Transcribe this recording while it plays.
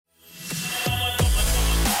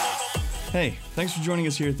Hey, thanks for joining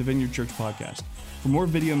us here at the Vineyard Church Podcast. For more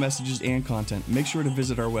video messages and content, make sure to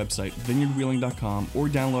visit our website, vineyardwheeling.com, or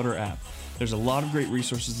download our app. There's a lot of great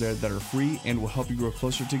resources there that are free and will help you grow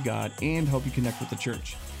closer to God and help you connect with the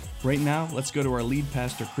church. Right now, let's go to our lead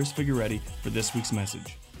pastor, Chris Figueretti, for this week's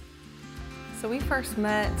message. So we first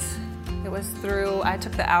met, it was through, I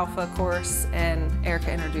took the Alpha course and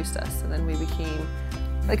Erica introduced us, and then we became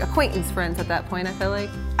like acquaintance friends at that point, I feel like.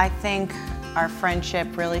 I think our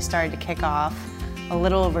friendship really started to kick off a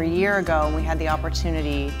little over a year ago when we had the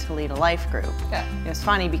opportunity to lead a life group. Yeah. It was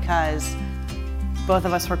funny because both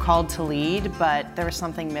of us were called to lead, but there was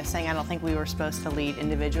something missing. I don't think we were supposed to lead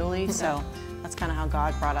individually, so that's kind of how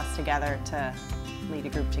God brought us together to lead a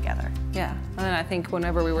group together. Yeah, and then I think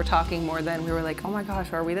whenever we were talking more then, we were like, oh my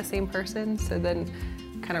gosh, are we the same person? So then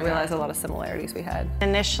kind of realized a lot of similarities we had.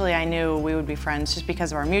 Initially, I knew we would be friends just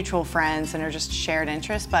because of our mutual friends and our just shared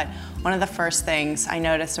interests, but one of the first things I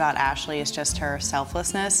noticed about Ashley is just her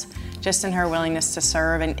selflessness, just in her willingness to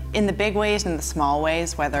serve, and in the big ways and the small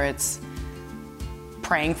ways, whether it's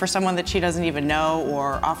praying for someone that she doesn't even know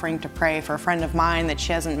or offering to pray for a friend of mine that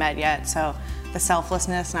she hasn't met yet. So the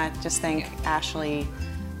selflessness, and I just think Ashley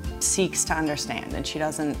seeks to understand, and she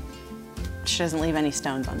doesn't leave any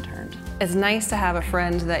stones unturned. It's nice to have a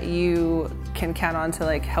friend that you can count on to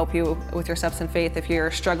like help you with your steps in faith. If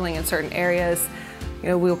you're struggling in certain areas, you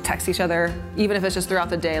know, we'll text each other, even if it's just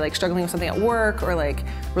throughout the day, like struggling with something at work or like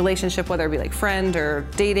relationship, whether it be like friend or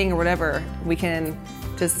dating or whatever, we can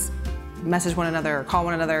just message one another or call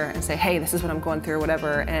one another and say, hey, this is what I'm going through or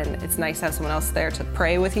whatever. And it's nice to have someone else there to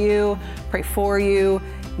pray with you, pray for you,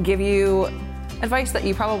 give you advice that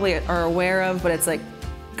you probably are aware of, but it's like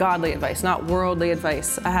godly advice, not worldly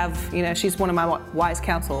advice. I have, you know, she's one of my wise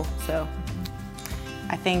counsel, so.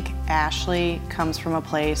 I think Ashley comes from a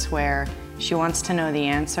place where she wants to know the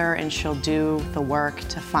answer and she'll do the work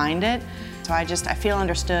to find it. So I feel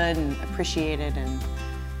understood and appreciated, and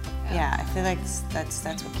yeah, I feel like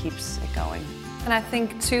that's what keeps it going. And I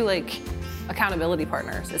think too, like accountability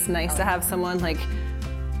partners. It's nice to have someone like,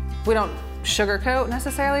 we don't sugarcoat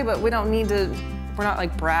necessarily, but we don't need to, we're not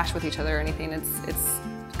like brash with each other or anything. It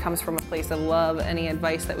comes from a place of love, any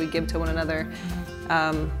advice that we give to one another.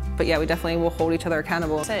 But yeah, we definitely will hold each other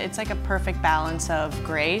accountable. It's like a perfect balance of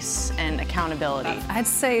grace and accountability. I'd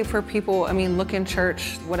say for people, I mean, look in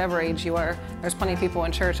church, whatever age you are, there's plenty of people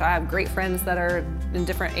in church. I have great friends that are in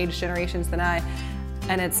different age generations than I,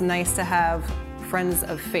 and it's nice to have friends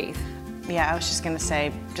of faith. Yeah, I was just gonna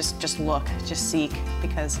say, just look, just seek,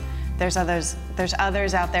 because there's others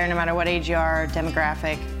out there, no matter what age you are,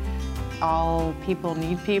 demographic. All people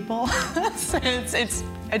need people.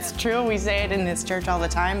 It's true, we say it in this church all the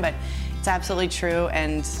time, but it's absolutely true,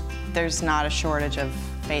 and there's not a shortage of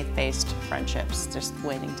faith-based friendships just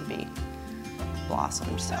waiting to be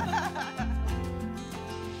blossomed, so.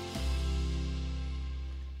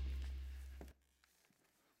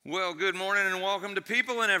 Well, good morning and welcome to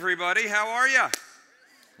People and everybody. How are you?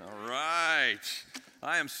 All right.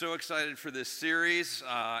 I am so excited for this series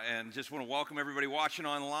and just want to welcome everybody watching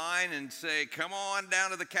online and say, come on down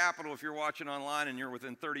to the Capitol if you're watching online and you're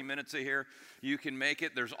within 30 minutes of here. You can make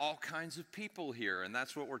it. There's all kinds of people here, and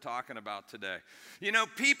that's what we're talking about today. You know,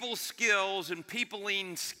 people skills and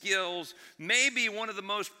peopling skills may be one of the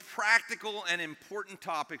most practical and important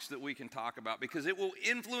topics that we can talk about because it will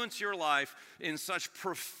influence your life in such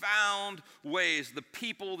profound ways, the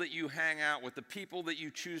people that you hang out with, the people that you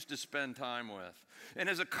choose to spend time with. And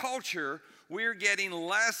as a culture, we're getting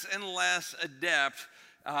less and less adept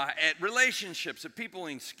at relationships, at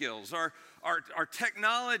peopling skills. Our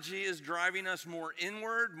technology is driving us more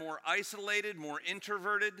inward, more isolated, more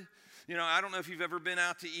introverted. You know, I don't know if you've ever been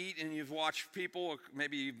out to eat and you've watched people,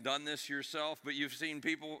 maybe you've done this yourself, but you've seen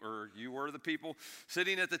people, or you were the people,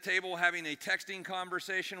 sitting at the table having a texting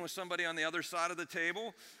conversation with somebody on the other side of the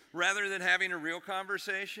table rather than having a real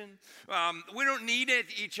conversation. We don't need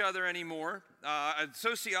each other anymore.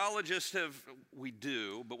 Sociologists we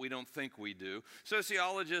do, but we don't think we do.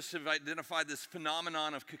 Sociologists have identified this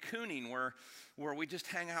phenomenon of cocooning where we just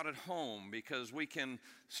hang out at home because we can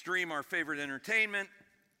stream our favorite entertainment.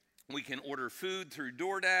 We can order food through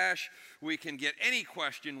DoorDash. We can get any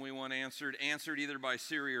question we want answered either by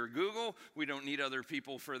Siri or Google. We don't need other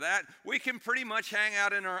people for that. We can pretty much hang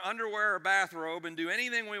out in our underwear or bathrobe and do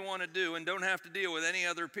anything we want to do and don't have to deal with any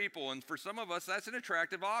other people. And for some of us, that's an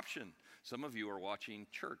attractive option. Some of you are watching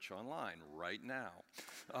church online right now.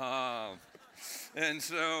 And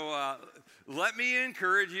so let me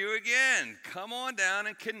encourage you again. Come on down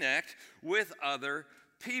and connect with other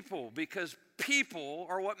people, because people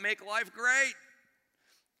are what make life great.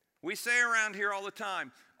 We say around here all the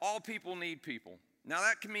time, all people need people. Now,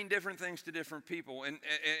 that can mean different things to different people,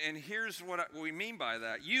 and here's what we mean by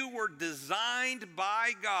that. You were designed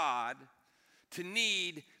by God to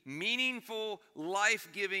need meaningful,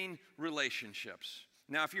 life-giving relationships.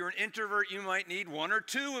 Now, if you're an introvert, you might need 1 or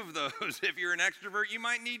 2 of those. If you're an extrovert, you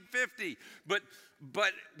might need 50.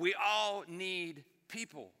 But we all need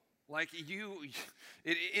people. Like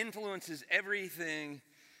it influences everything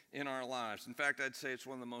in our lives. In fact, I'd say it's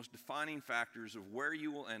one of the most defining factors of where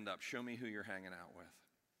you will end up. Show me who you're hanging out with.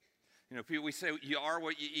 You know, people, we say you are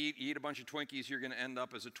what you eat. You eat a bunch of Twinkies, you're going to end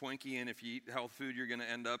up as a Twinkie. And if you eat health food, you're going to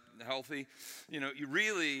end up healthy. You know,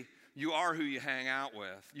 you are who you hang out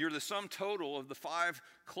with. You're the sum total of the 5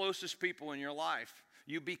 closest people in your life.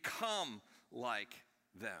 You become like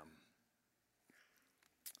them.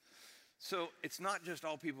 So it's not just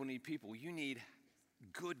all people need people. You need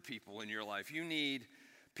good people in your life. You need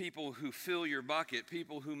people who fill your bucket,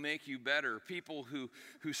 people who make you better, people who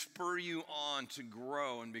spur you on to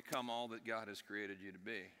grow and become all that God has created you to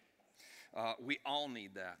be. We all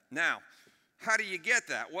need that. Now, how do you get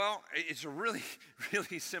that? Well, it's a really,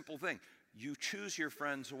 really simple thing. You choose your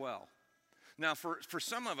friends well. Now, for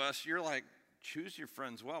some of us, you're like, choose your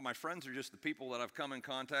friends well. My friends are just the people that I've come in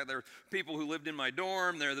contact. They're people who lived in my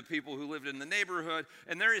dorm. They're the people who lived in the neighborhood.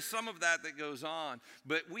 And there is some of that goes on.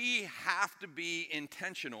 But we have to be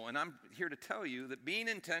intentional. And I'm here to tell you that being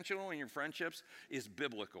intentional in your friendships is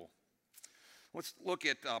biblical. Let's look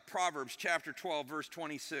at Proverbs chapter 12, verse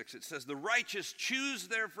 26. It says, the righteous choose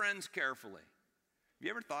their friends carefully. Have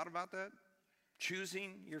you ever thought about that?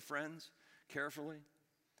 Choosing your friends carefully?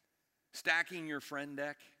 Stacking your friend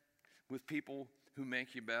deck with people who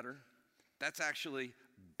make you better? That's actually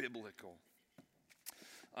biblical.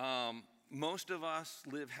 Most of us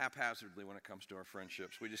live haphazardly when it comes to our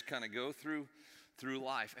friendships. We just kind of go through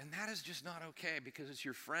life, and that is just not okay, because it's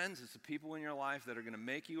your friends, it's the people in your life that are going to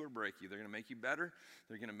make you or break you. They're going to make you better,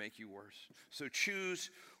 they're going to make you worse. So choose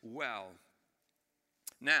well.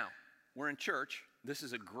 Now, we're in church. This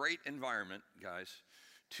is a great environment, guys,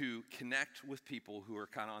 to connect with people who are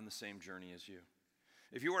kind of on the same journey as you.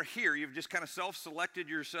 If you are here, you've just kind of self-selected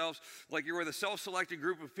yourselves, like you're with a self-selected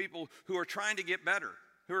group of people who are trying to get better,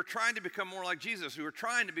 who are trying to become more like Jesus, who are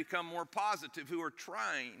trying to become more positive, who are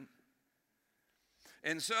trying.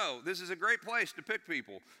 And so this is a great place to pick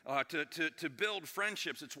people, to build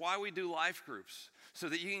friendships. It's why we do life groups, so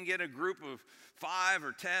that you can get a group of 5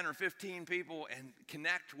 or 10 or 15 people and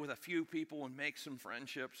connect with a few people and make some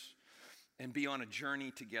friendships and be on a journey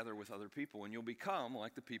together with other people. And you'll become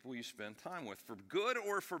like the people you spend time with, for good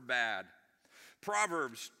or for bad.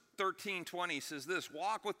 Proverbs 13:20 says this,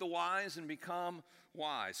 walk with the wise and become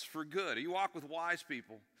wise, for good. You walk with wise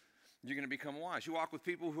people, you're going to become wise. You walk with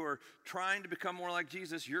people who are trying to become more like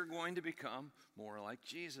Jesus, you're going to become more like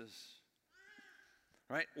Jesus.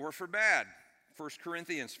 Right? Or for bad. 1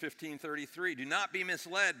 Corinthians 15:33, do not be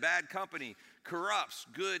misled. Bad company corrupts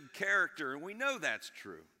good character. And we know that's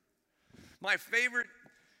true. My favorite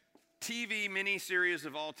TV miniseries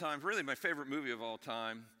of all time, really my favorite movie of all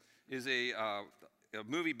time, is a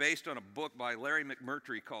movie based on a book by Larry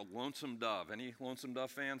McMurtry called Lonesome Dove. Any Lonesome Dove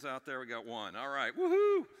fans out there? We got one. All right,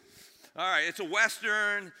 woohoo! All right, it's a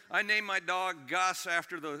Western. I named my dog Gus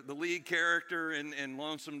after the lead character in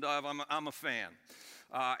Lonesome Dove. I'm a fan.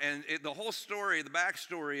 The whole story, the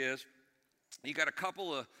backstory is, you got a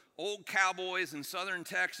couple of old cowboys in southern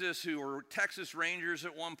Texas who were Texas Rangers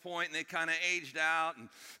at one point, and they kind of aged out, and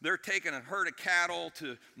they're taking a herd of cattle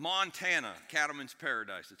to Montana, Cattleman's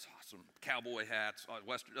Paradise. It's awesome. Cowboy hats,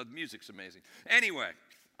 the music's amazing. Anyway,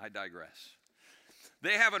 I digress.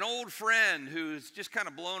 They have an old friend who's just kind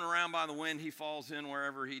of blown around by the wind. He falls in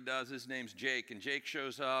wherever he does. His name's Jake, and Jake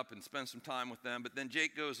shows up and spends some time with them, but then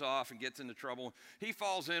Jake goes off and gets into trouble. He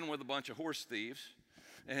falls in with a bunch of horse thieves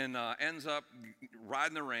and ends up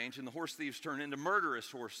riding the range, and the horse thieves turn into murderous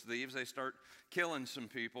horse thieves. They start killing some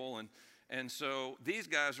people, and so these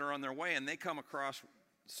guys are on their way, and they come across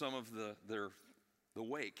some of the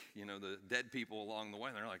wake, the dead people along the way.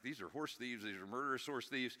 And they're like, these are horse thieves, these are murderous horse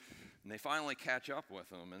thieves. And they finally catch up with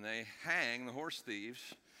them, and they hang the horse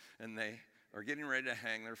thieves, and they are getting ready to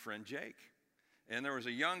hang their friend Jake. And there was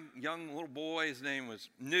a young little boy, his name was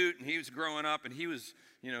Newt, and he was growing up, and he was,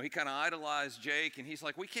 he kind of idolized Jake, and he's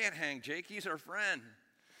like, we can't hang Jake, he's our friend.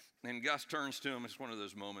 And Gus turns to him, it's one of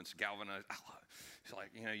those moments, galvanized. He's like,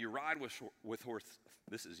 you ride with horse,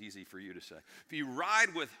 this is easy for you to say. If you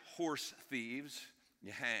ride with horse thieves,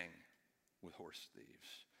 you hang with horse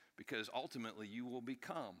thieves. Because ultimately you will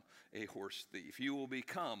become a horse thief. You will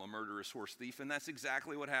become a murderous horse thief. And that's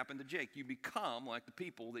exactly what happened to Jake. You become like the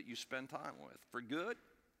people that you spend time with, for good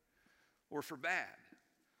or for bad.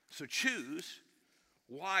 So choose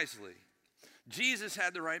wisely. Jesus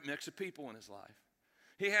had the right mix of people in his life.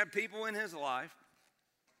 He had people in his life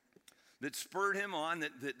that spurred him on,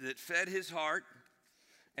 that fed his heart,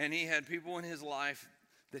 and he had people in his life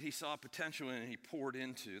that he saw potential in and he poured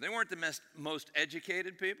into. They weren't the most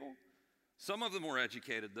educated people. Some of them were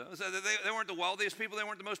educated, though. So they weren't the wealthiest people. They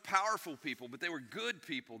weren't the most powerful people, but they were good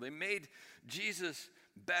people. They made Jesus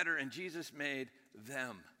better, and Jesus made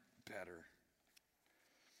them better.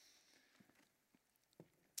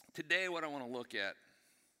 Today, what I want to look at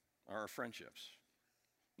are our friendships.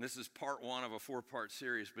 This is part one of a 4-part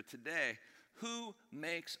series, but today, who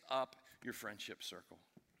makes up your friendship circle?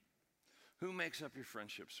 Who makes up your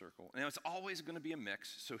friendship circle? Now, it's always going to be a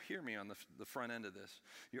mix, so hear me on the front end of this.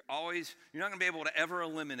 You're not going to be able to ever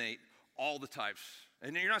eliminate all the types,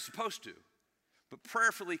 and you're not supposed to, but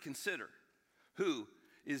prayerfully consider who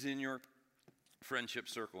is in your friendship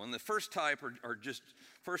circle. And the first type are just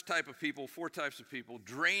first type of people, 4 types of people,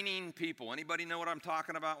 draining people. Anybody know what I'm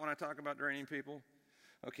talking about when I talk about draining people?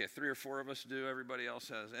 Okay, 3 or 4 of us do. Everybody else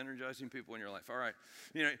has energizing people in your life. All right.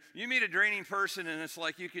 You know, you meet a draining person and it's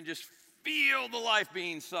like you can just feel the life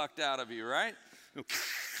being sucked out of you, right?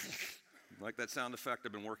 Like that sound effect.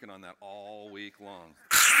 I've been working on that all week long.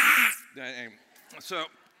 So,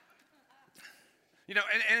 you know,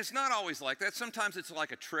 and it's not always like that. Sometimes it's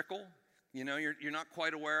like a trickle. You know, you're not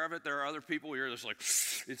quite aware of it. There are other people you're just like,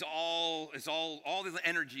 all the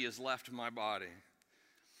energy is left my body.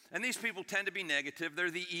 And these people tend to be negative.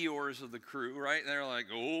 They're the Eeyores of the crew, right? They're like,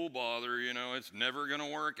 oh, bother, you know, it's never going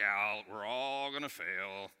to work out. We're all going to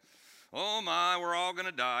fail. Oh, my, we're all going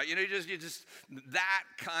to die. You know, you just that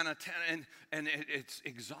kind of, and it's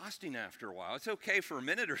exhausting after a while. It's okay for a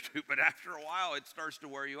minute or two, but after a while, it starts to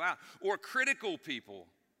wear you out. Or critical people.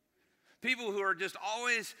 People who are just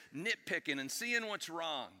always nitpicking and seeing what's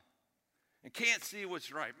wrong and can't see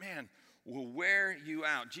what's right. Man, will wear you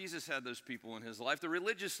out. Jesus had those people in his life, the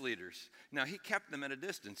religious leaders. Now, he kept them at a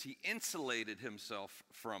distance. He insulated himself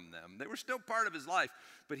from them. They were still part of his life,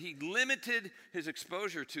 but he limited his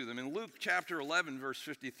exposure to them. In Luke chapter 11, verse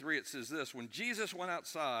 53, it says this: when Jesus went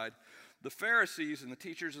outside, the Pharisees and the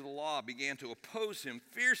teachers of the law began to oppose him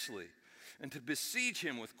fiercely and to besiege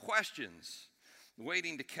him with questions,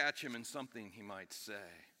 waiting to catch him in something he might say.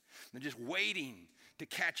 They're just waiting to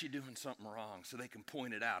catch you doing something wrong so they can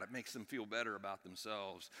point it out. It makes them feel better about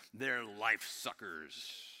themselves. They're life suckers.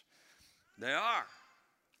 They are.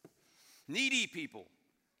 Needy people.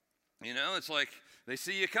 You know, it's like they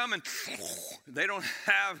see you coming. They don't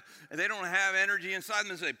have energy inside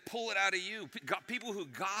them, so they pull it out of you. People who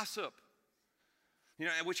gossip. You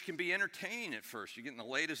know, which can be entertaining at first. You're getting the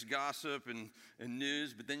latest gossip and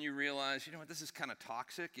news, but then you realize, you know what, this is kind of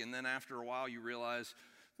toxic. And then after a while you realize,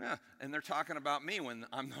 yeah, and they're talking about me when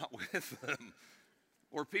I'm not with them.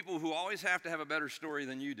 Or people who always have to have a better story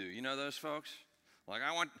than you do. You know those folks? Like,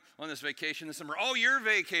 I went on this vacation this summer. Oh, your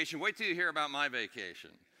vacation. Wait till you hear about my vacation.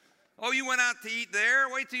 Oh, you went out to eat there?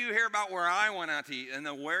 Wait till you hear about where I went out to eat. And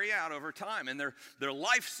they'll wear you out over time. And they're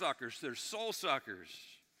life suckers. They're soul suckers.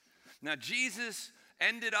 Now, Jesus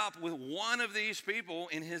ended up with one of these people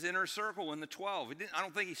in his inner circle in the 12. I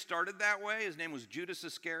don't think he started that way. His name was Judas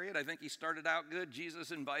Iscariot. I think he started out good. Jesus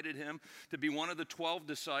invited him to be one of the 12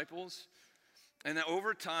 disciples. And then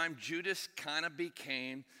over time, Judas kind of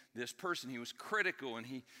became this person. He was critical, and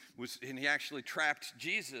he actually trapped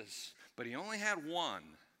Jesus. But he only had one,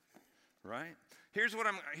 right? Here's what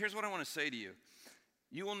I want to say to you.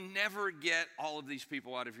 You will never get all of these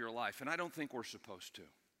people out of your life, and I don't think we're supposed to.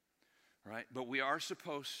 Right? But we are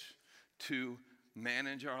supposed to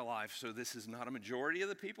manage our life so this is not a majority of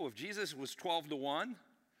the people. If Jesus was 12-1,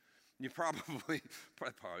 you'd probably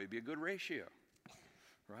be a good ratio,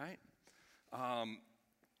 right?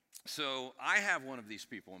 So I have one of these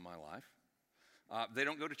people in my life. They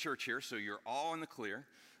don't go to church here, so you're all in the clear.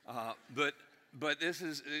 But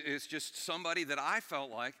it's just somebody that I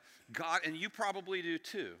felt like God, and you probably do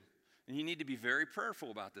too. And you need to be very prayerful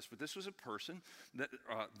about this. But this was a person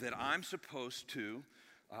that I'm supposed to,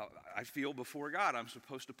 I feel before God, I'm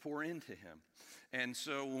supposed to pour into him. And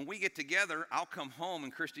so when we get together, I'll come home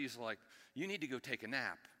and Christy's like, you need to go take a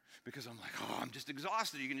nap. Because I'm like, oh, I'm just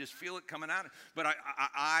exhausted. You can just feel it coming out. But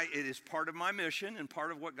it is part of my mission, and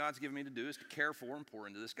part of what God's given me to do is to care for and pour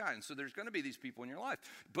into this guy. And so there's going to be these people in your life.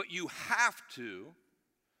 But you have to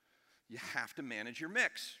manage your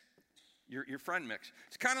mix. Your friend mix.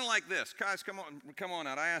 It's kind of like this. Guys, come on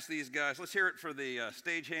out. I asked these guys. Let's hear it for the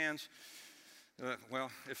stage hands.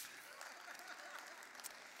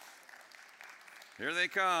 Here they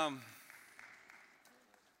come.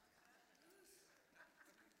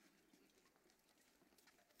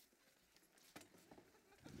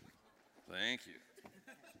 Thank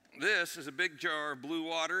you. this is a big jar of blue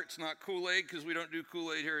water. It's not Kool-Aid because we don't do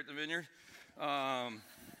Kool-Aid here at the Vineyard. I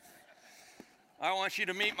want you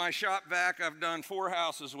to meet my shop vac. I've done 4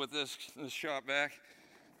 houses with this shop vac.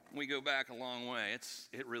 We go back a long way.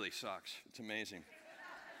 It really sucks. It's amazing.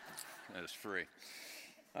 That is free.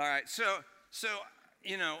 All right, so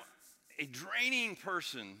you know, a draining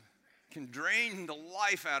person can drain the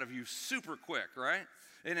life out of you super quick, right?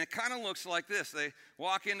 And it kind of looks like this. They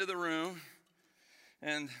walk into the room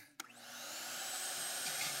and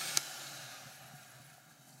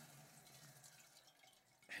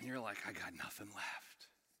you're like, I got nothing left.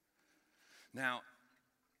 Now,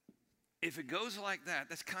 if it goes like that,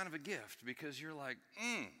 that's kind of a gift because you're like,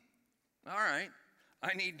 all right,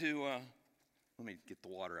 I need to, let me get the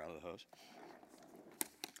water out of the hose.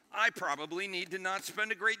 I probably need to not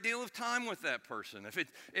spend a great deal of time with that person if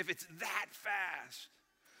it's that fast.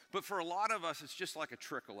 But for a lot of us, it's just like a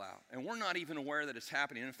trickle out, and we're not even aware that it's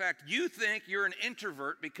happening. In fact, you think you're an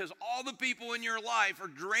introvert because all the people in your life are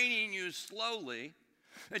draining you slowly,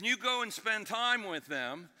 and you go and spend time with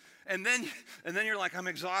them, and then you're like, I'm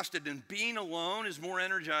exhausted, and being alone is more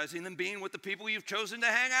energizing than being with the people you've chosen to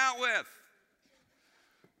hang out with,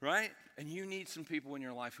 right? And you need some people in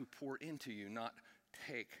your life who pour into you, not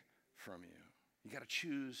take from you. You got to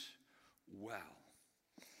choose well.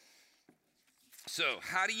 So,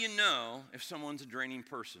 how do you know if someone's a draining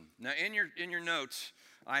person? Now, in your notes,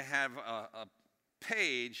 I have a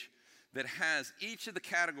page that has each of the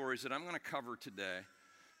categories that I'm going to cover today,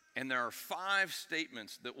 and there are 5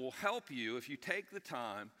 statements that will help you if you take the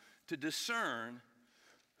time to discern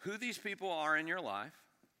who these people are in your life,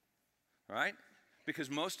 right? Because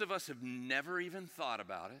most of us have never even thought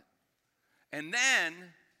about it. And then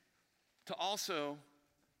to also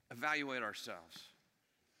evaluate ourselves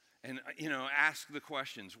and, ask the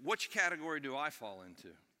questions. Which category do I fall into?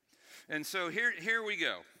 And so here we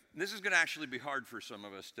go. This is going to actually be hard for some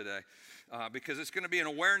of us today because it's going to be an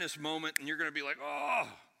awareness moment and you're going to be like, oh,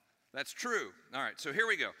 that's true. All right, so here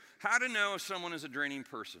we go. How to know if someone is a draining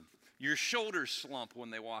person. Your shoulders slump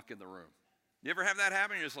when they walk in the room. You ever have that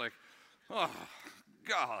happen? You're just like, oh,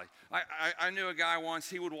 golly. I knew a guy once,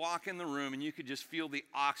 he would walk in the room and you could just feel the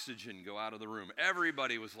oxygen go out of the room.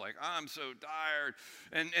 Everybody was like, I'm so tired.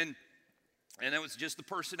 And that was just the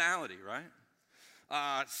personality,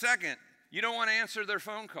 right? Second, you don't want to answer their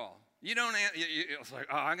phone call. It's like,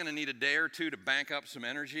 oh, I'm going to need a day or two to bank up some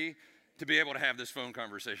energy to be able to have this phone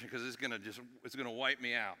conversation because it's going to wipe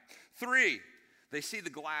me out. 3, they see the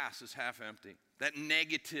glass as half empty. That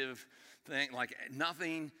negative thing, like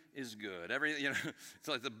nothing is good. Everything, it's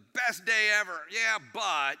like the best day ever. Yeah,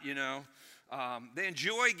 but, they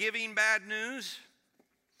enjoy giving bad news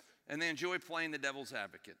and they enjoy playing the devil's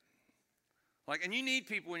advocate. And you need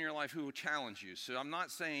people in your life who will challenge you. So I'm not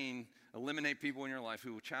saying eliminate people in your life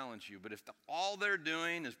who will challenge you, but if all they're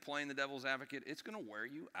doing is playing the devil's advocate, it's going to wear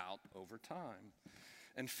you out over time.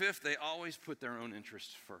 And 5th, they always put their own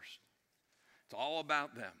interests first. It's all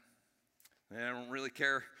about them. They don't really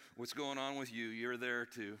care what's going on with you. You're there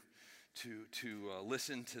to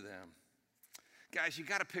listen to them. Guys, you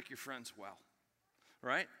got to pick your friends well,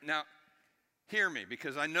 right? Now, hear me,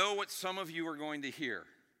 because I know what some of you are going to hear.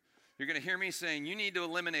 You're going to hear me saying, you need to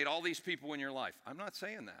eliminate all these people in your life. I'm not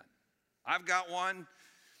saying that. I've got one,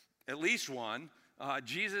 at least one.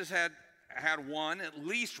 Jesus had one, at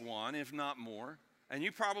least one, if not more. And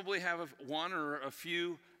you probably have one or a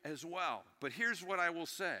few as well. But here's what I will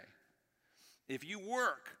say. If you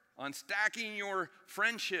work on stacking your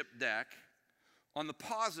friendship deck on the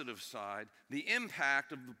positive side, the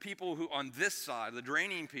impact of the people who on this side, the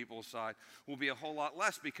draining people's side, will be a whole lot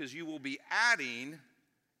less because you will be adding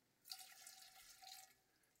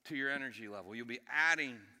to your energy level. You'll be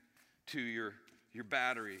adding to your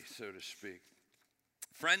battery, so to speak.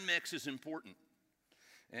 Friend mix is important.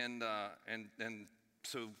 And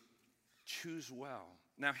so choose well.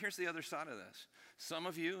 Now, here's the other side of this. Some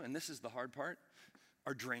of you, and this is the hard part,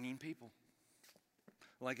 are draining people.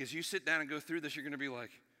 As you sit down and go through this, you're going to be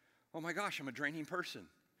like, oh my gosh, I'm a draining person.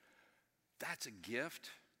 That's a gift.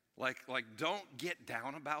 Don't get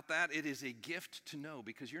down about that. It is a gift to know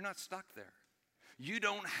because you're not stuck there. You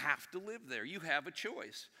don't have to live there. You have a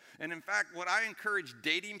choice. And in fact, what I encourage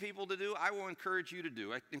dating people to do, I will encourage you to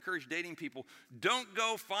do. I encourage dating people, don't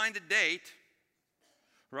go find a date,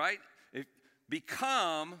 right?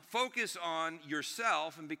 Focus on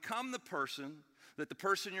yourself and become the person that the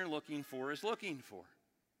person you're looking for is looking for.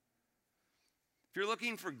 If you're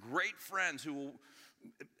looking for great friends who will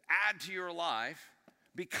add to your life,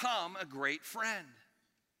 become a great friend.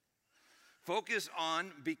 Focus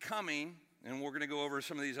on becoming, and we're going to go over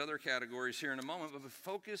some of these other categories here in a moment, but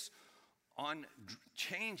focus on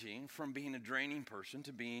changing from being a draining person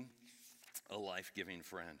to being a life-giving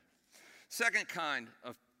friend. Second kind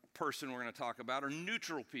of person we're going to talk about are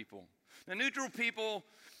neutral people. Now, neutral people,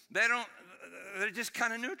 they're just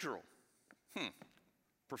kind of neutral.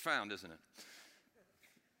 Profound, isn't it?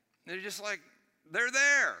 They're just like, they're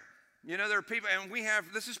there. You know, there are people, and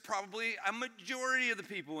this is probably a majority of the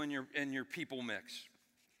people in your people mix.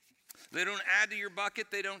 They don't add to your bucket,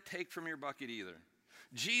 they don't take from your bucket either.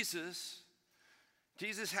 Jesus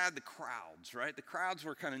had the crowds, right? The crowds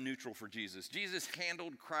were kind of neutral for Jesus. Jesus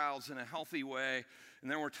handled crowds in a healthy way, and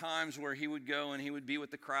there were times where he would go and he would be with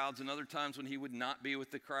the crowds, and other times when he would not be with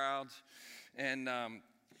the crowds. And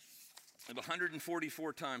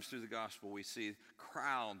 144 times through the gospel we see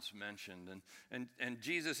crowds mentioned. And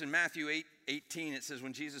Jesus, in Matthew 8:18, it says,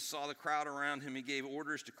 when Jesus saw the crowd around him, he gave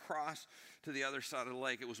orders to cross to the other side of the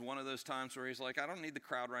lake. It was one of those times where he's like, I don't need the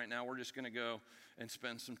crowd right now. We're just going to go and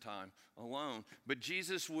spend some time alone. But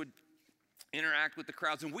Jesus would interact with the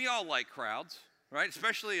crowds. And we all like crowds, right?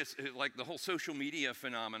 Especially it's like the whole social media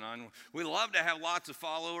phenomenon. We love to have lots of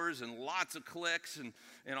followers and lots of clicks and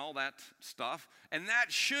all that stuff. And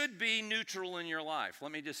that should be neutral in your life.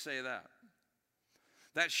 Let me just say that.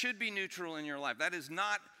 That should be neutral in your life. That is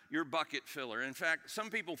not your bucket filler. In fact, some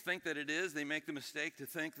people think that it is. They make the mistake to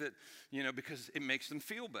think that, because it makes them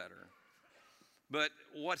feel better. But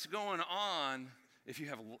what's going on, if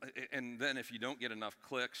you don't get enough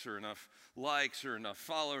clicks or enough likes or enough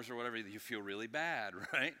followers or whatever, you feel really bad,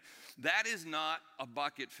 right? That is not a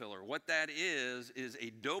bucket filler. What that is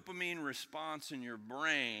a dopamine response in your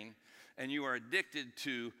brain, and you are addicted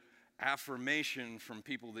to affirmation from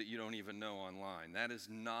people that you don't even know online. That is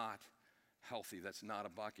not healthy. That's not a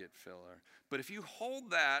bucket filler. But if you hold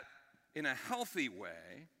that in a healthy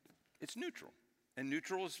way, it's neutral. And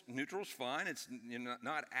neutral is fine. It's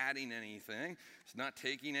not adding anything. It's not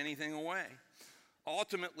taking anything away.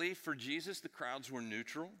 Ultimately, for Jesus, the crowds were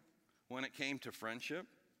neutral when it came to friendship.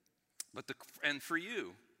 And for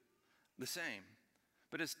you, the same.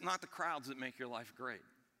 But it's not the crowds that make your life great.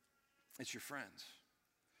 It's your friends.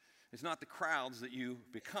 It's not the crowds that you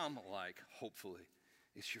become like, hopefully.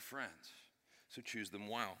 It's your friends. So choose them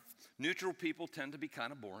well. Neutral people tend to be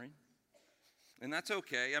kind of boring. And that's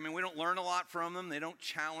okay. I mean, we don't learn a lot from them. They don't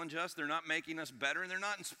challenge us. They're not making us better. And they're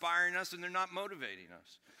not inspiring us. And they're not motivating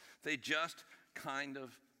us. They just kind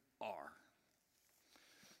of are.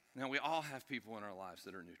 Now, we all have people in our lives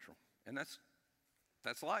that are neutral. And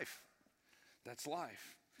that's life. That's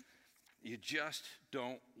life. You just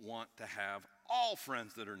don't want to have all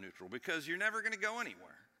friends that are neutral because you're never going to go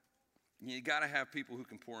anywhere. You got to have people who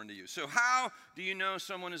can pour into you. So how do you know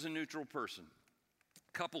someone is a neutral person?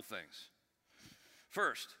 A couple things.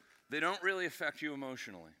 First, they don't really affect you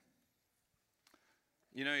emotionally.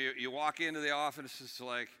 You walk into the office, it's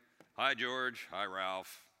like, hi, George, hi,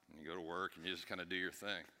 Ralph. And you go to work and you just kind of do your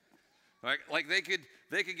thing. Like they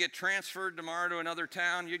could get transferred tomorrow to another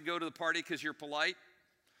town. You'd go to the party because you're polite,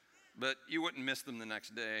 but you wouldn't miss them the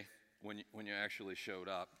next day when you actually showed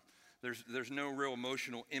up. There's no real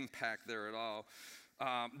emotional impact there at all.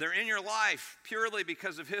 They're in your life purely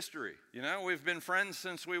because of history. We've been friends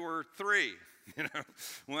since we were 3.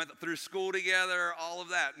 Went through school together, all of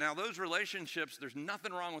that. Now, those relationships, there's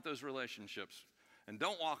nothing wrong with those relationships. And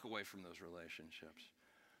don't walk away from those relationships.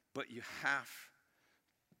 But you have,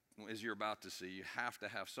 as you're about to see, you have to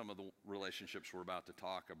have some of the relationships we're about to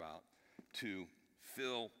talk about to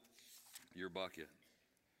fill your bucket.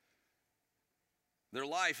 Their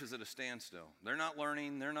life is at a standstill. They're not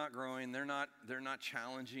learning, they're not growing, they're not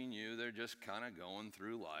challenging you. They're just kind of going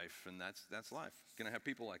through life, and that's life. You're gonna have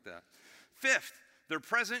people like that. Fifth, they're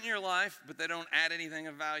present in your life, but they don't add anything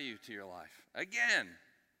of value to your life. Again,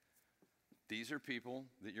 these are people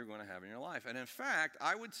that you're going to have in your life. And in fact,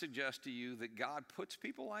 I would suggest to you that God puts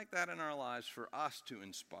people like that in our lives for us to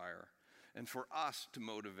inspire and for us to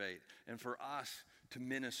motivate and for us to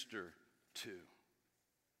minister to.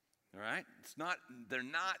 All right? They're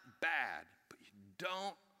not bad, but you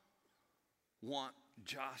don't want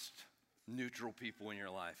just neutral people in your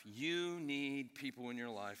life. You need people in your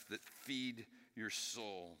life that feed your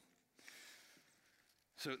soul.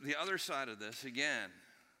 So the other side of this, again,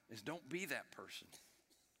 is don't be that person.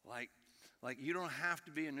 Like you don't have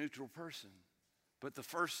to be a neutral person. But the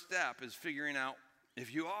first step is figuring out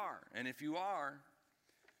if you are. And if you are,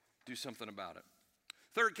 do something about it.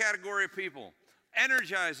 Third category of people,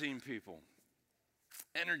 energizing people.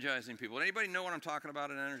 Energizing people. Anybody know what I'm talking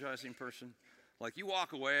about, an energizing person? Like you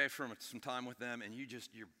walk away from some time with them and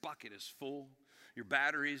your bucket is full. Your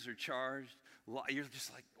batteries are charged. You're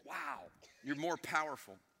just like, wow, you're more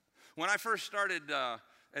powerful. When I first started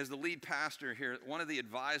as the lead pastor here, one of the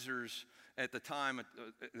advisors at the time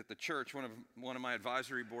at the church, one of my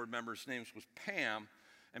advisory board members' names was Pam,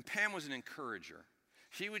 and Pam was an encourager.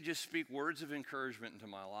 She would just speak words of encouragement into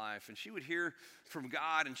my life, and she would hear from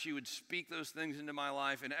God, and she would speak those things into my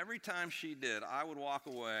life, and every time she did, I would walk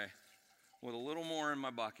away with a little more in my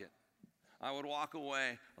bucket. I would walk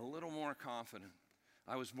away a little more confident.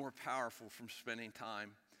 I was more powerful from spending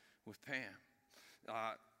time with Pam.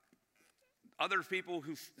 Other people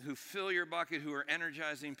who fill your bucket, who are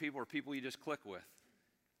energizing people, are people you just click with.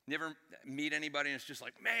 You ever meet anybody and it's just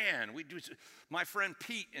like, man, my friend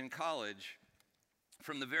Pete in college,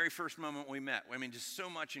 from the very first moment we met, I mean, just so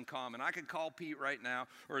much in common. I could call Pete right now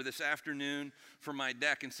or this afternoon from my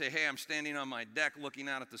deck and say, hey, I'm standing on my deck looking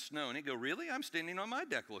out at the snow. And he'd go, really? I'm standing on my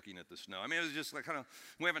deck looking at the snow. I mean, it was just like kind of,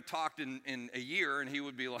 we haven't talked in a year, and he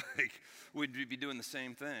would be like, we'd be doing the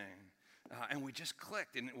same thing. And we just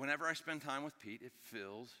clicked. And whenever I spend time with Pete, it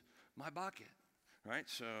fills my bucket, right?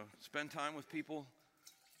 So spend time with people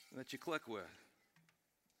that you click with,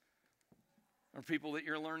 or people that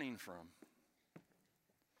you're learning from.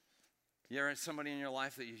 You ever had somebody in your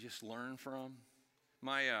life that you just learn from?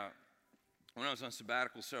 When I was on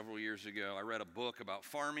sabbatical several years ago, I read a book about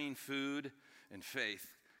farming, food, and faith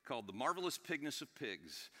called The Marvelous Pigness of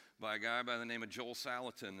Pigs by a guy by the name of Joel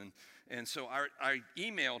Salatin. And so I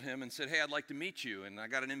emailed him and said, hey, I'd like to meet you. And I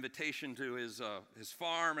got an invitation to his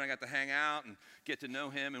farm, and I got to hang out and get to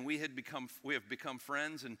know him. And we have become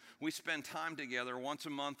friends, and we spend time together once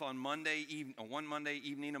a month on one Monday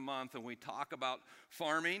evening a month, and we talk about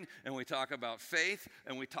farming, and we talk about faith,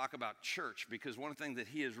 and we talk about church. Because one thing that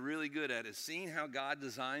he is really good at is seeing how God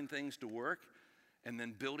designed things to work, and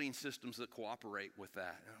then building systems that cooperate with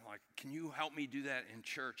that. And I'm like, can you help me do that in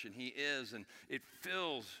church? And he is, and it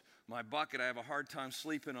fills my bucket. I have a hard time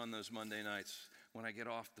sleeping on those Monday nights when I get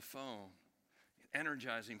off the phone.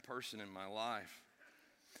 Energizing person in my life.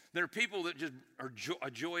 There are people that just are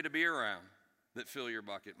a joy to be around that fill your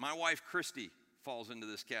bucket. My wife, Christy, falls into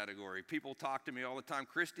this category. People talk to me all the time.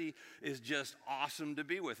 Christy is just awesome to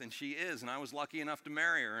be with, and she is, and I was lucky enough to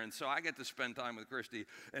marry her, and so I get to spend time with Christy,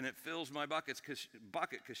 and it fills my bucket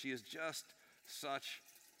because she is just such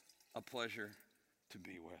a pleasure to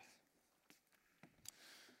be with.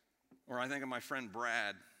 Or I think of my friend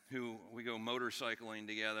Brad, who we go motorcycling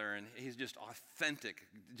together, and he's just authentic,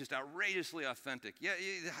 just outrageously authentic. Yeah,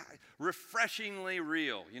 refreshingly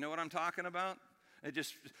real. You know what I'm talking about?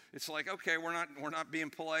 It's like, okay, we're not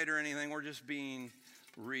being polite or anything, we're just being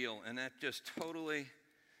real. And that just totally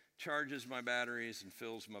charges my batteries and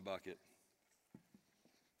fills my bucket.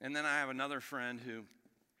 And then I have another friend who,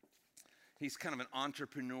 he's kind of an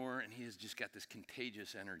entrepreneur, and he has just got this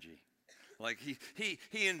contagious energy. Like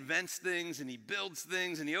he invents things, and he builds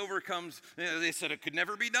things, and he overcomes, they said it could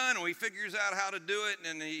never be done, and he figures out how to do it,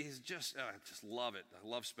 and he's just, I just love it. I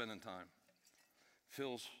love spending time.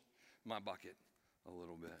 Fills my bucket a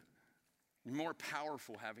little bit. You're more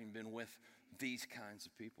powerful having been with these kinds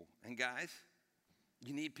of people. And guys,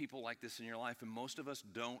 you need people like this in your life, and most of us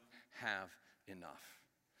don't have enough.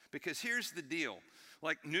 Because here's the deal,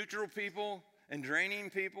 like neutral people and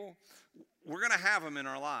draining people, we're going to have them in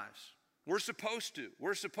our lives. We're supposed to.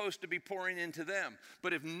 We're supposed to be pouring into them.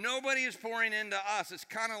 But if nobody is pouring into us, it's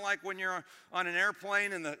kind of like when you're on an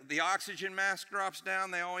airplane and the oxygen mask drops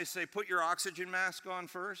down. They always say, put your oxygen mask on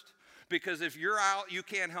first. Because if you're out, you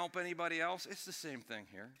can't help anybody else. It's the same thing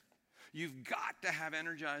here. You've got to have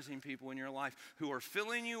energizing people in your life who are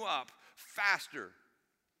filling you up faster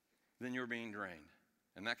than you're being drained.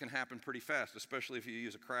 And that can happen pretty fast, especially if you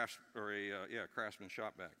use a Craftsman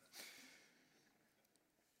shop vac.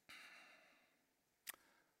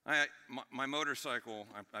 My motorcycle,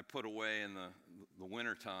 I put away in the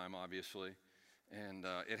winter time, obviously, and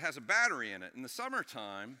it has a battery in it. In the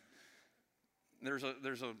summertime, there's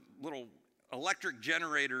a little electric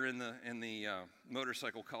generator in the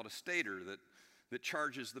motorcycle called a stator that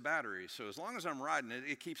charges the battery. So as long as I'm riding it,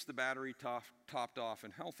 it keeps the battery topped off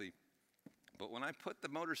and healthy. But when I put the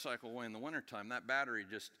motorcycle away in the wintertime, that battery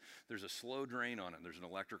there's a slow drain on it. There's an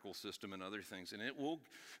electrical system and other things. And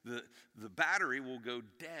the battery will go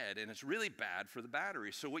dead, and it's really bad for the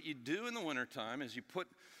battery. So what you do in the wintertime is you put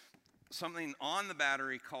something on the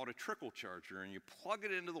battery called a trickle charger, and you plug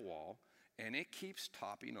it into the wall, and it keeps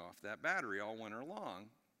topping off that battery all winter long.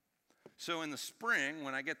 So in the spring,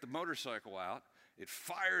 when I get the motorcycle out, it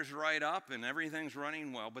fires right up, and everything's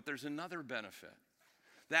running well. But there's another benefit.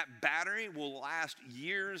 That battery will last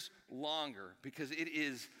years longer because it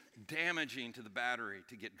is damaging to the battery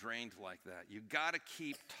to get drained like that. You got to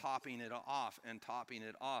keep topping it off and topping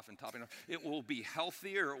it off and topping it off. It will be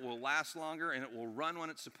healthier, it will last longer, and it will run when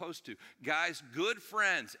it's supposed to. Guys, good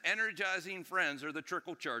friends, energizing friends are the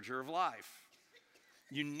trickle charger of life.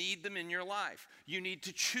 You need them in your life. You need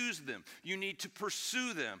to choose them. You need to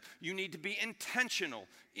pursue them. You need to be intentional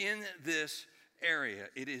in this area.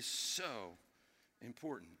 It is so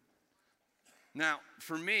important. Now,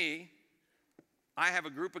 for me, I have a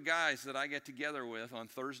group of guys that I get together with on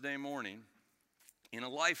Thursday morning in a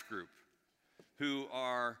life group who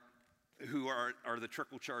are the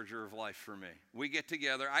trickle charger of life for me. We get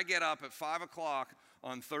together. I get up at 5 o'clock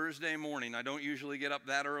on Thursday morning. I don't usually get up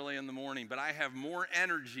that early in the morning, but I have more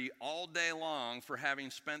energy all day long for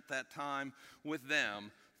having spent that time with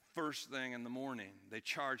them first thing in the morning. They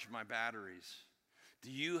charge my batteries. Do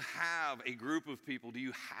you have a group of people? Do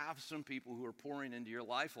you have some people who are pouring into your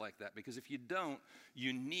life like that? Because if you don't,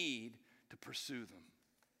 you need to pursue them.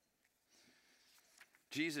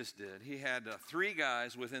 Jesus did. He had 3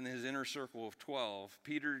 guys within his inner circle of 12,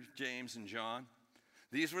 Peter, James, and John.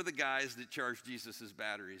 These were the guys that charged Jesus'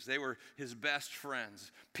 batteries. They were his best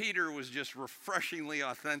friends. Peter was just refreshingly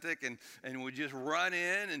authentic and would just run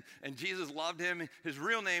in, and Jesus loved him. His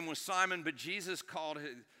real name was Simon, but Jesus called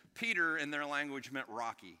Peter, in their language, meant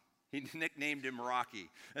Rocky. He nicknamed him Rocky.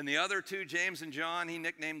 And the other 2, James and John, he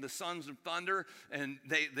nicknamed the Sons of Thunder. And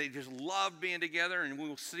they just loved being together. And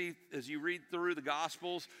we'll see as you read through the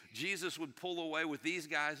Gospels, Jesus would pull away with these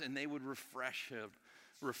guys and they would refresh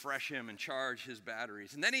him and charge his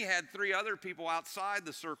batteries. And then he had 3 other people outside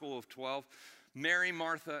the circle of 12, Mary,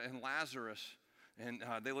 Martha, and Lazarus. And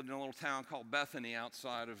they lived in a little town called Bethany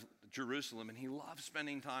outside of Jerusalem. And he loved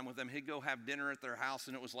spending time with them. He'd go have dinner at their house,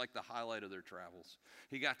 and it was like the highlight of their travels.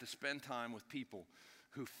 He got to spend time with people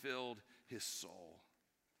who filled his soul.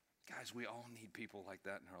 Guys, we all need people like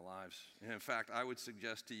that in our lives. And in fact, I would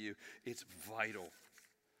suggest to you, it's vital.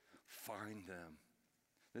 Find them.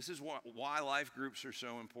 This is why life groups are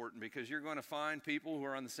so important, because you're going to find people who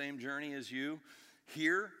are on the same journey as you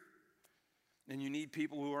here. And you need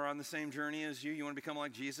people who are on the same journey as you. You want to become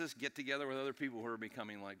like Jesus? Get together with other people who are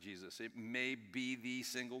becoming like Jesus. It may be the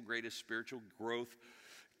single greatest spiritual growth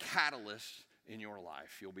catalyst in your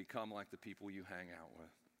life. You'll become like the people you hang out with.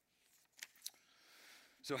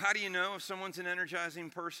 So how do you know if someone's an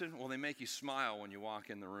energizing person? Well, they make you smile when you walk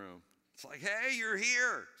in the room. It's like, hey, you're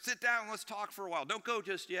here. Sit down, let's talk for a while. Don't go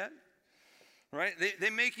just yet. Right?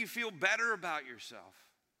 They make you feel better about yourself.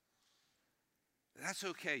 That's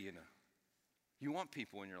okay, you know. You want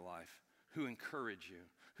people in your life who encourage you,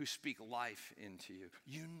 who speak life into you.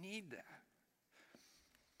 You need that.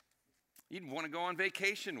 You'd want to go on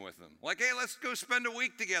vacation with them. Like, hey, let's go spend a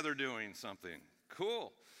week together doing something.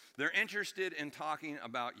 Cool. They're interested in talking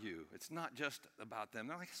about you. It's not just about them.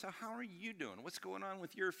 They're like, so how are you doing? What's going on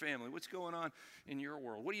with your family? What's going on in your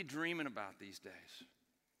world? What are you dreaming about these days?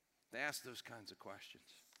 They ask those kinds of questions.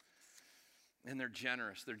 And they're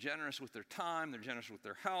generous. They're generous with their time. They're generous with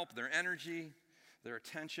their help, their energy, their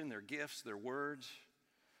attention, their gifts, their words.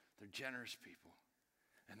 They're generous people.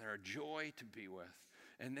 And they're a joy to be with.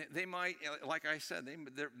 And they might, like I said,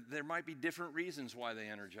 there might be different reasons why they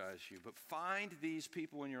energize you. But find these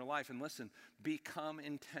people in your life and listen, become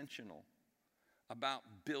intentional about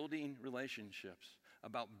building relationships,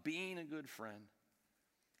 about being a good friend,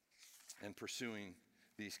 and pursuing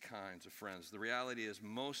these kinds of friends. The reality is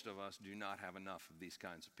most of us do not have enough of these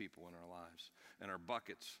kinds of people in our lives. And our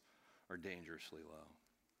buckets are dangerously low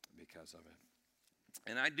because of it.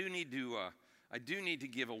 And I do need to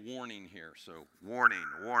give a warning here. So warning.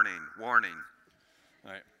 All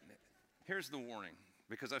right. Here's the warning,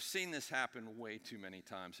 because I've seen this happen way too many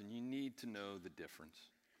times, and you need to know the difference.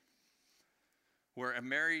 Where a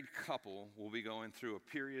married couple will be going through a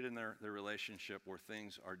period in their relationship where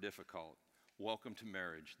things are difficult. Welcome to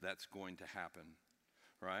marriage. That's going to happen,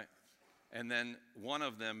 right? And then one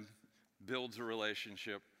of them builds a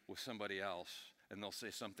relationship with somebody else, and they'll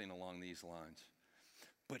say something along these lines.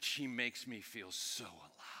 But she makes me feel so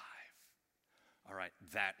alive. All right,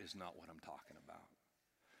 that is not what I'm talking about.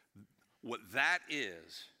 What that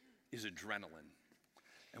is adrenaline.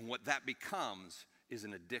 And what that becomes is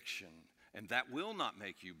an addiction. And that will not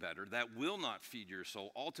make you better. That will not feed your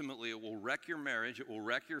soul. Ultimately, it will wreck your marriage. It will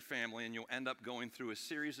wreck your family. And you'll end up going through a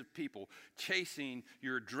series of people chasing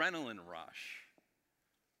your adrenaline rush.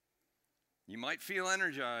 You might feel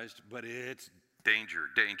energized, but it's danger.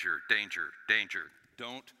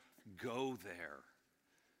 Don't go there.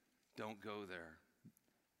 Don't go there.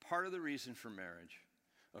 Part of the reason for marriage,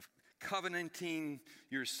 of covenanting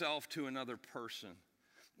yourself to another person,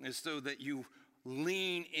 is so that you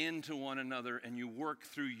lean into one another and you work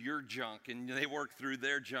through your junk and they work through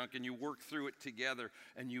their junk and you work through it together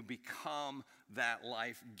and you become that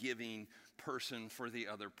life-giving person for the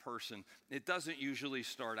other person. It doesn't usually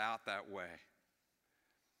start out that way.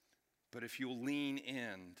 But if you lean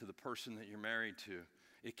in to the person that you're married to,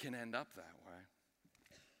 it can end up that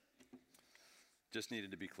way. Just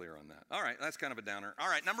needed to be clear on that. All right, that's kind of a downer. All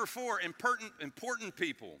right, number 4, important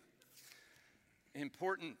people.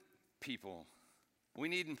 Important people. We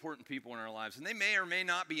need important people in our lives, and they may or may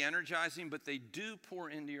not be energizing, but they do pour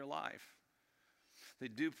into your life. They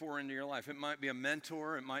do pour into your life. It might be a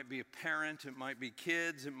mentor, it might be a parent, it might be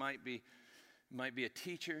kids, it might be a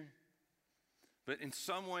teacher. But in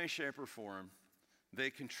some way, shape, or form, they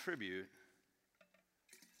contribute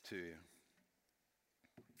to you.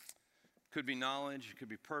 It could be knowledge, it could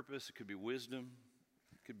be purpose, it could be wisdom,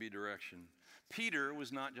 it could be direction. Peter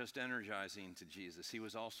was not just energizing to Jesus, he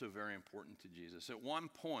was also very important to Jesus. At one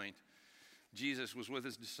point, Jesus was with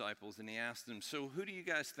his disciples and he asked them, "So who do you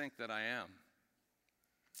guys think that I am?"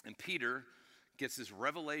 And Peter gets this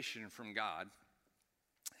revelation from God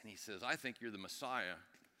and he says, "I think you're the Messiah.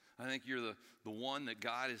 I think you're the one that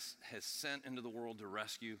God has sent into the world to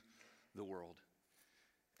rescue the world."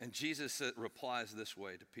 And Jesus replies this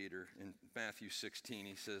way to Peter in Matthew 16.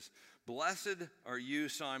 He says, "Blessed are you,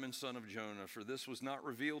 Simon, son of Jonah, for this was not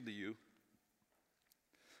revealed to you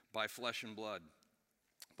by flesh and blood,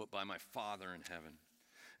 but by my Father in heaven.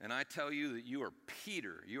 And I tell you that you are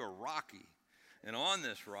Peter, you are rocky, and on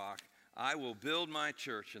this rock I will build my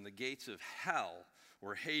church, and the gates of hell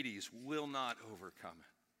or Hades will not overcome it."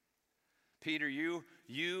 Peter,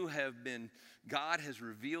 you have been, God has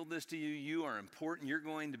revealed this to you. You are important. You're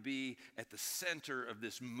going to be at the center of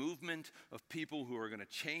this movement of people who are going to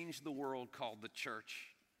change the world called the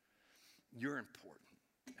church. You're important.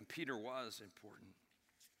 And Peter was important.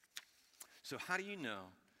 So how do you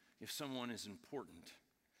know if someone is important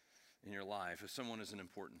in your life, if someone is an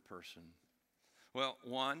important person? Well,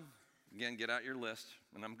 one, again, get out your list.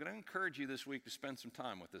 And I'm going to encourage you this week to spend some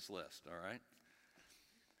time with this list, all right?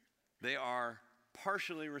 They are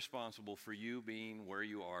partially responsible for you being where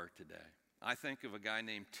you are today. I think of a guy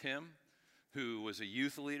named Tim, who was a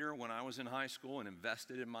youth leader when I was in high school and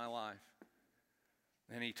invested in my life.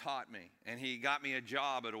 And he taught me. And he got me a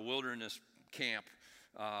job at a wilderness camp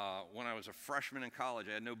when I was a freshman in college.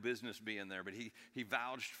 I had no business being there, but he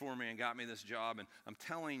vouched for me and got me this job. And I'm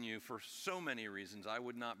telling you, for so many reasons, I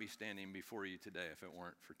would not be standing before you today if it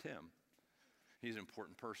weren't for Tim. He's an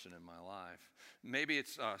important person in my life. Maybe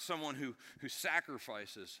it's someone who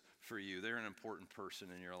sacrifices for you. They're an important person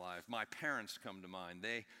in your life. My parents come to mind.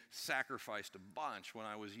 They sacrificed a bunch when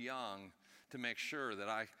I was young to make sure that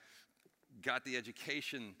I got the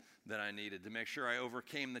education that I needed, to make sure I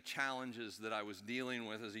overcame the challenges that I was dealing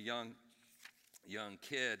with as a young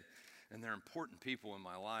kid. And they're important people in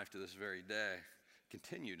my life to this very day.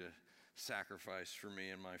 Continue to sacrifice for me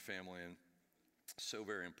and my family, and so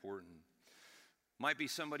very important. Might be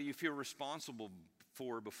somebody you feel responsible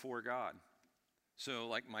for before God. So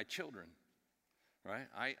like my children, right?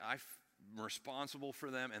 I'm responsible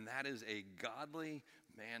for them, and that is a godly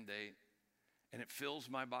mandate, and it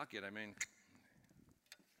fills my bucket. I mean,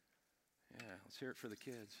 yeah, let's hear it for the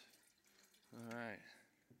kids. All right.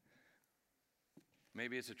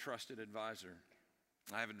 Maybe it's a trusted advisor.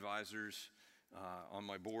 I have advisors on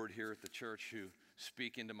my board here at the church who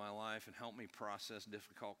speak into my life and help me process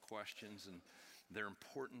difficult questions, and they're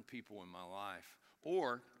important people in my life.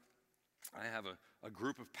 Or I have a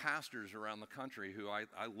group of pastors around the country who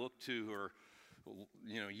I look to, who are,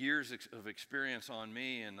 years of experience on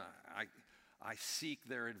me, and I seek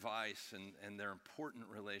their advice, and they're important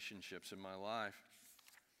relationships in my life.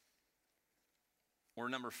 Or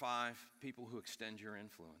number 5, people who extend your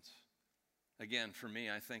influence. Again, for me,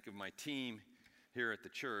 I think of my team here at the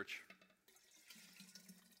church,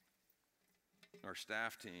 our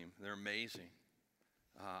staff team. They're amazing.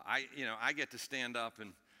 I get to stand up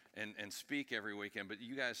and speak every weekend, but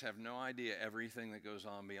you guys have no idea everything that goes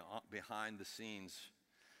on behind the scenes,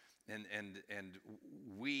 and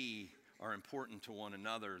we are important to one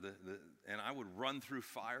another. And I would run through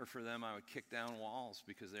fire for them. I would kick down walls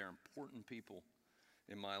because they're important people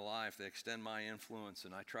in my life. They extend my influence,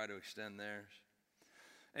 and I try to extend theirs.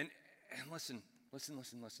 And listen.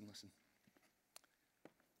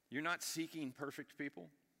 You're not seeking perfect people,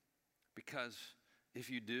 because if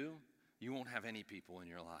you do, you won't have any people in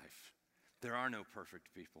your life. There are no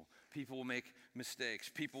perfect people. People will make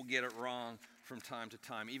mistakes. People get it wrong from time to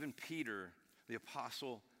time. Even Peter, the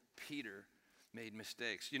apostle Peter, made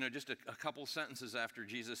mistakes. Just a couple sentences after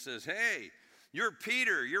Jesus says, "Hey, You're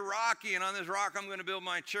Peter, you're Rocky, and on this rock I'm going to build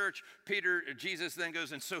my church. Jesus then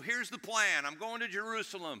goes, and so here's the plan. I'm going to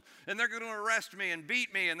Jerusalem, and they're going to arrest me and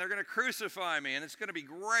beat me, and they're going to crucify me, and it's going to be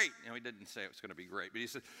great. He didn't say it was going to be great, but he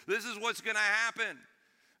said, this is what's going to happen.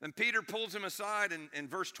 And Peter pulls him aside in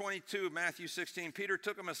verse 22 of Matthew 16. Peter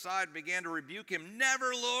took him aside and began to rebuke him.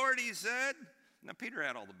 Never, Lord, he said. Now, Peter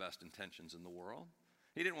had all the best intentions in the world.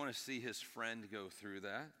 He didn't want to see his friend go through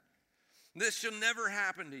that. This shall never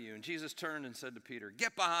happen to you. And Jesus turned and said to Peter,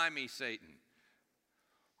 get behind me, Satan.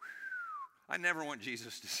 I never want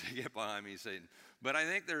Jesus to say, get behind me, Satan. But I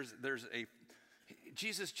think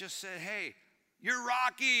Jesus just said, hey, you're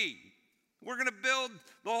Rocky. We're going to build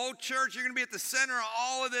the whole church. You're going to be at the center of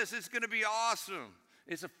all of this. It's going to be awesome.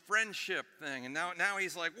 It's a friendship thing. And now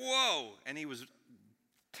he's like, whoa. And he was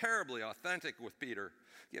terribly authentic with Peter.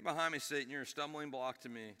 Get behind me, Satan. You're a stumbling block to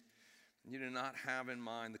me. You do not have in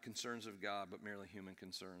mind the concerns of God, but merely human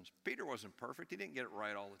concerns. Peter wasn't perfect. He didn't get it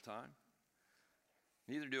right all the time.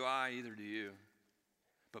 Neither do I, either do you.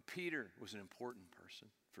 But Peter was an important person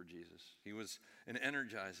for Jesus. He was an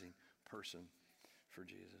energizing person for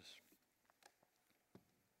Jesus.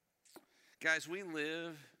 Guys, we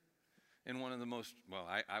live in one of the most,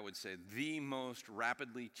 I would say the most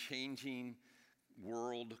rapidly changing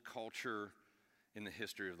world culture in the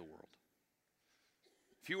history of the world.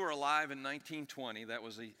 If you were alive in 1920, that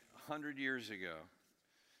was 100 years ago,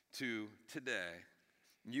 to today,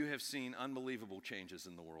 you have seen unbelievable changes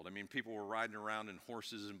in the world. I mean, people were riding around in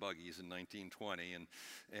horses and buggies in 1920,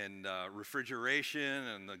 and refrigeration,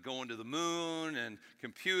 and going to the moon, and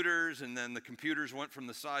computers, and then the computers went from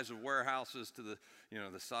the size of warehouses to the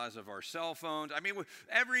size of our cell phones. I mean,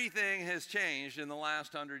 everything has changed in the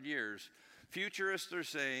last 100 years. Futurists are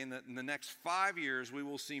saying that in the next 5 years, we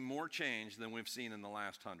will see more change than we've seen in the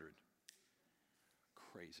last 100.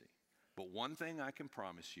 Crazy. But one thing I can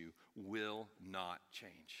promise you will not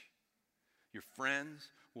change. Your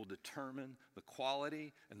friends will determine the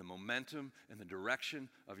quality and the momentum and the direction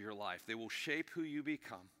of your life. They will shape who you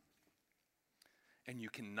become. And you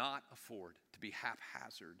cannot afford to be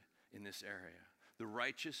haphazard in this area. The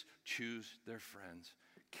righteous choose their friends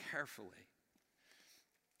carefully.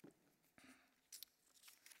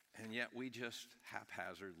 And yet we just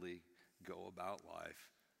haphazardly go about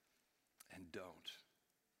life and don't.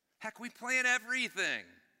 Heck, we plan everything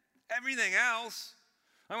else.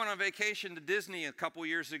 I went on vacation to Disney a couple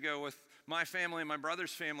years ago with my family and my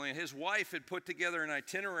brother's family, and his wife had put together an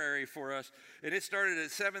itinerary for us, and it started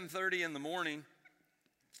at 7:30 in the morning,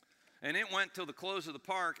 and it went till the close of the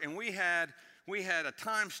park, and we had a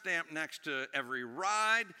timestamp next to every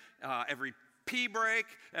ride, every pee break,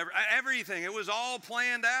 everything. It was all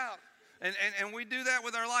planned out. And we do that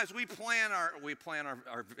with our lives. We plan our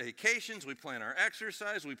vacations, we plan our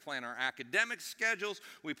exercise, we plan our academic schedules,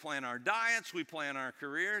 we plan our diets, we plan our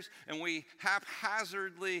careers, and we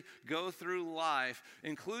haphazardly go through life,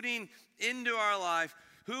 including into our life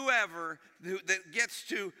whoever that gets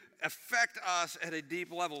to affect us at a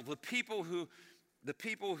deep level. The people who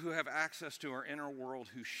have access to our inner world,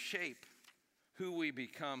 who shape who we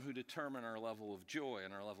become, who determine our level of joy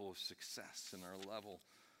and our level of success and our level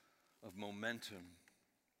of momentum.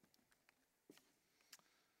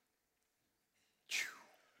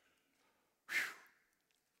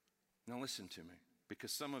 Now listen to me,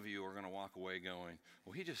 because some of you are going to walk away going,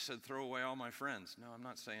 well, he just said throw away all my friends. No, I'm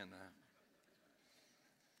not saying that.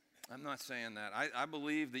 I'm not saying that. I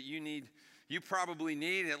believe that you probably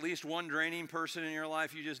need at least one draining person in your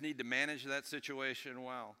life. You just need to manage that situation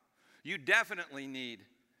well. You definitely need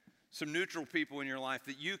some neutral people in your life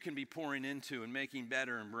that you can be pouring into and making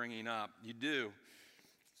better and bringing up. You do.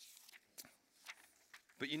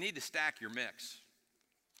 But you need to stack your mix.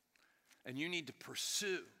 And you need to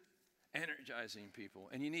pursue energizing people.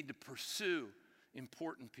 And you need to pursue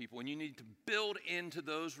important people. And you need to build into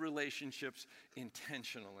those relationships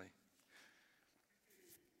intentionally.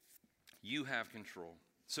 You have control.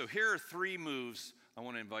 So here are 3 moves I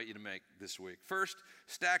want to invite you to make this week. First,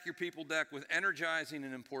 stack your people deck with energizing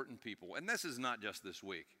and important people. And this is not just this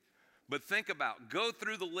week. But go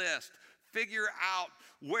through the list, figure out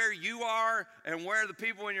where you are and where the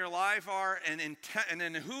people in your life are, and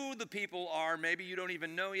then who the people are. Maybe you don't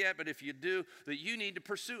even know yet, but if you do, that you need to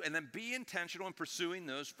pursue. And then be intentional in pursuing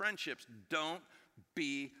those friendships. Don't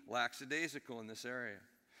be lackadaisical in this area.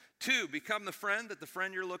 2, become the friend that the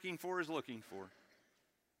friend you're looking for is looking for.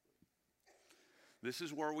 This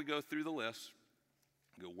is where we go through the list.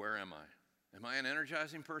 Go, where am I? Am I an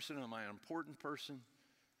energizing person? Am I an important person?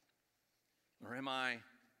 Or am I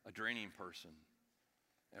a draining person?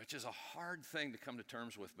 Which is a hard thing to come to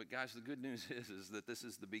terms with. But guys, the good news is that this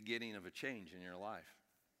is the beginning of a change in your life.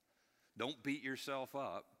 Don't beat yourself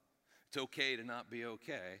up. It's okay to not be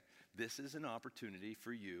okay. This is an opportunity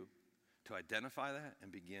for you to identify that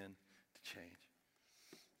and begin to change.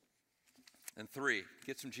 And 3,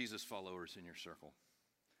 get some Jesus followers in your circle.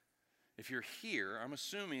 If you're here, I'm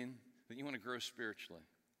assuming that you want to grow spiritually.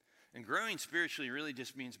 And growing spiritually really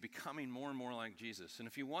just means becoming more and more like Jesus. And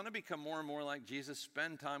if you want to become more and more like Jesus,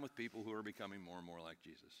 spend time with people who are becoming more and more like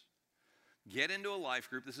Jesus. Get into a life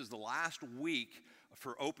group. This is the last week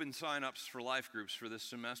for open sign-ups for life groups for this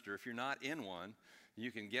semester. If you're not in one, you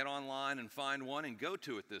can get online and find one and go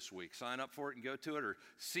to it this week. Sign up for it and go to it, or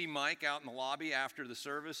see Mike out in the lobby after the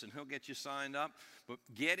service and he'll get you signed up. But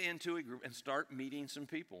get into a group and start meeting some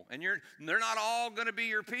people. And they're not all going to be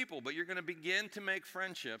your people, but you're going to begin to make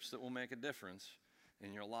friendships that will make a difference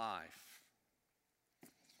in your life.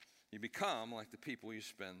 You become like the people you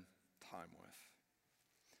spend time with.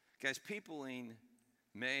 Guys, peopling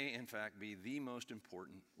may, in fact, be the most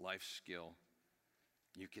important life skill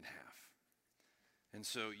you can have. And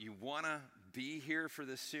so you want to be here for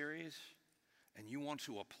this series, and you want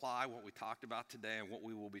to apply what we talked about today and what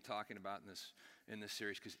we will be talking about in this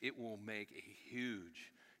series, because it will make a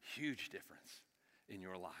huge, huge difference in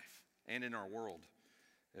your life and in our world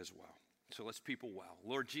as well. So let's people well.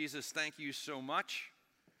 Lord Jesus, thank you so much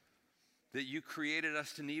that you created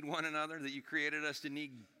us to need one another, that you created us to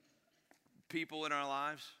need people in our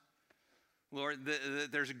lives. Lord,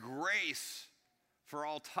 there's a grace for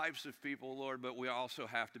all types of people, Lord, but we also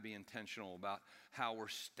have to be intentional about how we're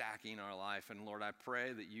stacking our life. And Lord, I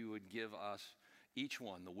pray that you would give us, each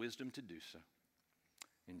one, the wisdom to do so.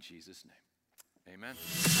 In Jesus' name, amen.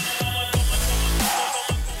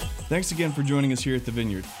 Thanks again for joining us here at The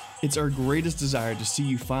Vineyard. It's our greatest desire to see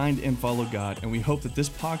you find and follow God, and we hope that this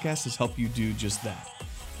podcast has helped you do just that.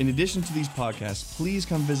 In addition to these podcasts, please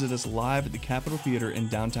come visit us live at the Capitol Theater in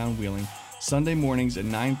downtown Wheeling, Sunday mornings at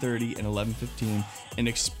 9:30 and 11:15, and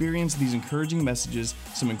experience these encouraging messages,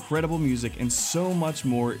 some incredible music, and so much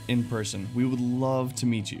more in person. We would love to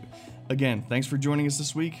meet you. Again, thanks for joining us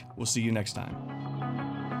this week. We'll see you next time.